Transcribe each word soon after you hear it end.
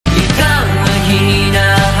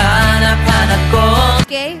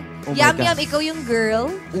Yam Yam, ikaw yung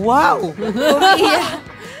girl. Wow!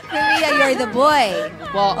 Fumiya, you're the boy.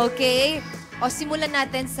 Po. Okay? O, simulan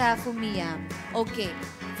natin sa FumiYam. Okay.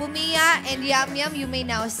 Fumiya and Yam Yam, you may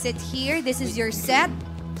now sit here. This is your set.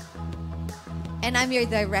 And I'm your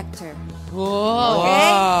director. Wow. Okay?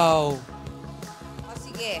 Wow! O,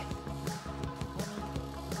 sige.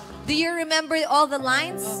 Do you remember all the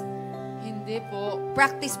lines? Hindi po.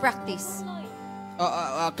 Practice, practice.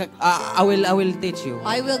 I will teach you.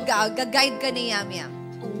 I will guide ka ni Yam Yam.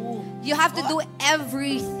 You have to do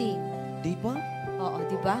everything. Di ba? Oo,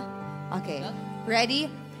 di ba? Okay. Ready?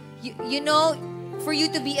 You know, for you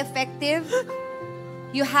to be effective,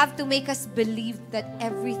 you have to make us believe that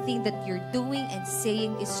everything that you're doing and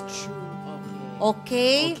saying is true.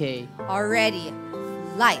 Okay? Okay. Already.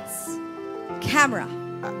 Lights. Camera.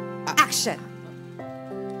 Action.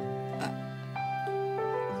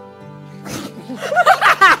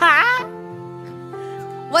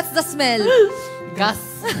 What's the smell? Gas.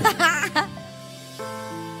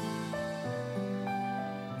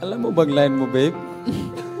 Alam mo bang line mo, babe?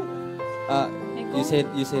 You said,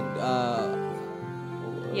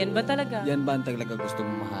 Yan ba talaga? yan ba ang talaga gusto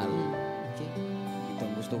mo mahal? Okay.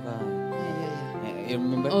 Itong gusto ka. Yeah. You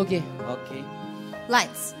remember? Okay. Okay.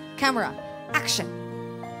 Lights. Camera. Action.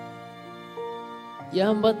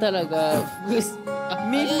 Yan ba talaga?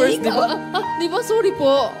 Me first, di ba? Di ba? Sorry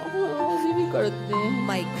po. Difficult eh.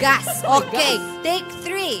 My gas. Okay. Take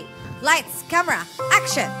 3. Lights. Camera.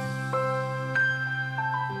 Action.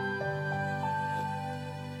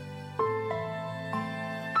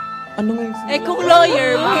 Ano nga yung Eh, kung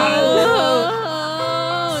lawyer, mahal.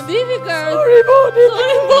 Difficult. Sorry po,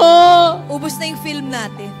 Sorry po. Ubus na yung film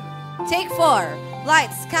natin. Take 4.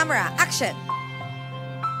 Lights. Camera. Action.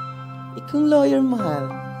 Ikong lawyer, mahal.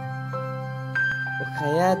 O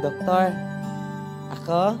kaya, doktor.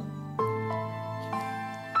 Ako?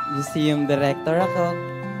 Museum director ako.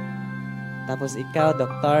 Tapos ikaw,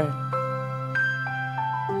 doktor.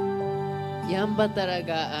 Yan ba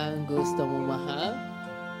talaga ang gusto mo, mahal?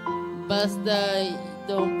 Basta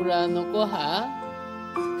itong plano ko, ha?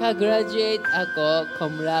 Ka-graduate ako,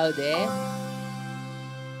 cum laude.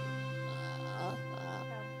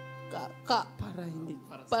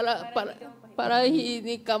 Para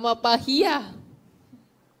hindi ka mapahiya.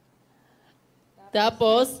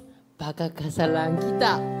 Tapos, pagkakasalan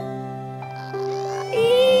kita.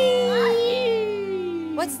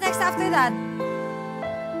 What's next after that?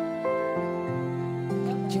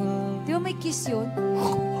 Di ba may kiss yun?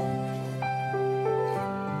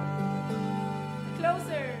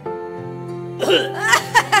 Closer.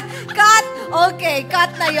 Cut! Okay,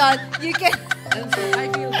 cut na yon. You can... I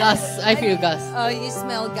feel gas. I feel gas. Oh, you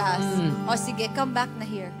smell gas. O sige, come back na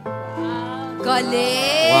here.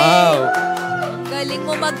 Galing! Wow! Galing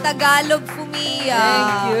mo mag-Tagalog, Fumiya.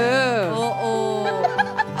 Thank you. Oo.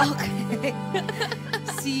 Okay.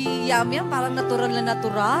 Si Yam Yam parang natural na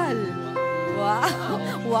natural. Wow.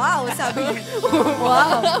 Wow, sabi niya.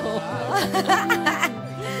 Wow.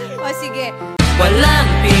 O sige. Walang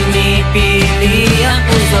pinipili ang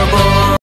puso ko.